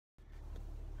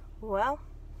Well,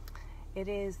 it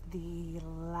is the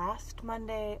last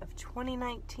Monday of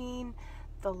 2019,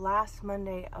 the last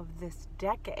Monday of this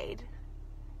decade.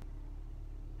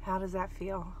 How does that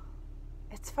feel?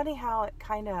 It's funny how it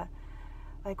kind of,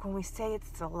 like when we say it's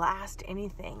the last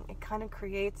anything, it kind of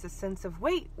creates a sense of,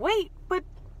 wait, but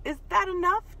is that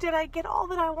enough? Did I get all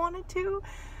that I wanted to?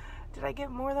 Did I get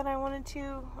more than I wanted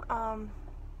to?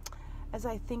 As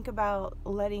I think about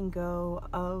letting go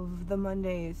of the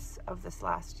Mondays of this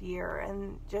last year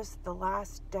and just the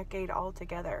last decade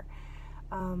altogether,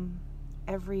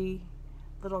 every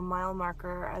little mile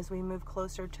marker as we move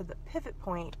closer to the pivot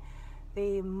point,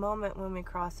 the moment when we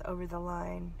cross over the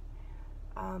line,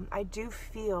 I do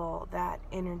feel that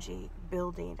energy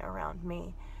building around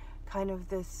me, kind of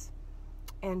this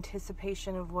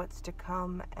anticipation of what's to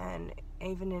come and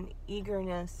even an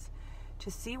eagerness to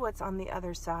see what's on the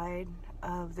other side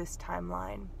of this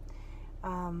timeline,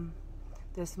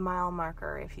 this mile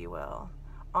marker, if you will,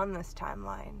 on this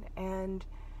timeline. And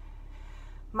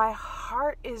my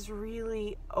heart is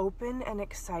really open and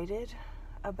excited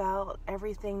about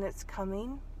everything that's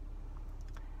coming.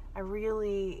 I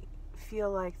really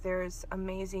feel like there's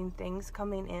amazing things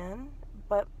coming in,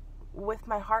 but with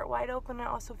my heart wide open, I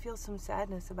also feel some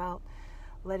sadness about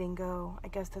letting go. I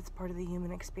guess that's part of the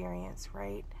human experience,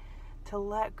 right? To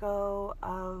let go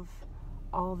of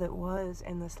all that was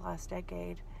in this last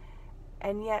decade,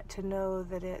 and yet to know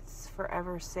that it's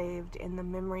forever saved in the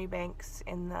memory banks,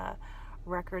 in the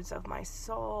records of my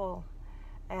soul,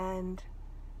 and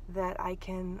that I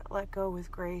can let go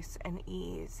with grace and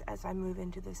ease as I move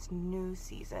into this new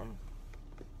season.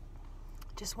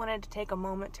 Just wanted to take a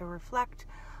moment to reflect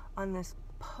on this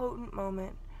potent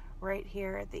moment right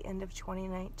here at the end of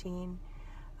 2019.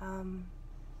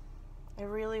 I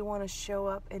really want to show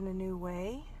up in a new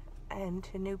way and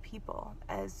to new people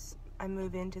as I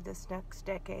move into this next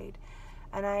decade.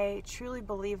 And I truly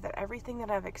believe that everything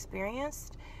that I've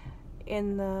experienced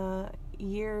in the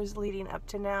years leading up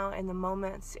to now, in the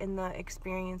moments, in the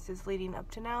experiences leading up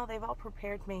to now, they've all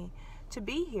prepared me to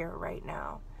be here right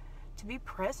now, to be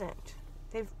present.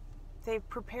 They've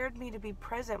prepared me to be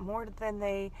present more than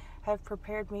they have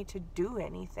prepared me to do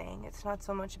anything. It's not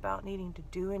so much about needing to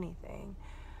do anything,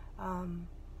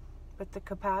 but the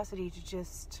capacity to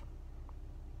just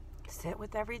sit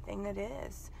with everything that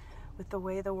is, with the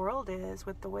way the world is,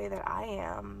 with the way that I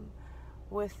am,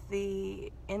 with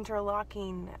the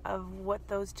interlocking of what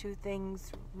those two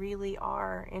things really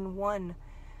are in one.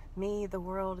 Me, the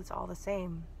world, is all the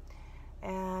same.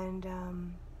 And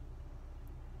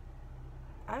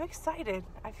I'm excited.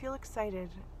 I feel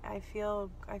excited. I feel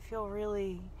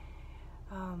really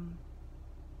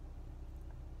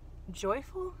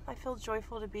joyful. I feel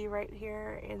joyful to be right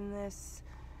here in this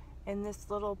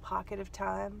little pocket of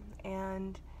time.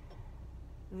 And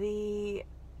the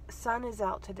sun is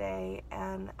out today,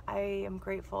 and I am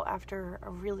grateful. After a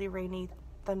really rainy,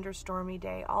 thunderstormy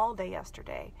day all day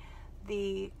yesterday,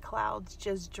 the clouds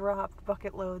just dropped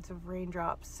bucket loads of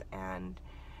raindrops, and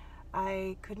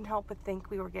I couldn't help but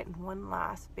think we were getting one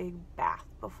last big bath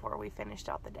before we finished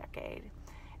out the decade.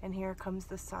 And here comes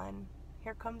the sun.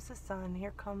 Here comes the sun.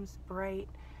 Here comes bright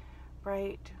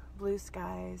blue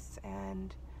skies.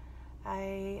 And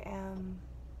I am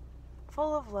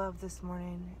full of love this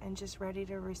morning and just ready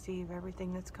to receive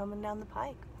everything that's coming down the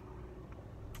pike.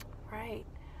 Right.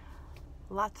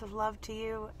 Lots of love to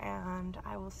you, and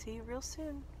I will see you real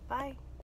soon. Bye.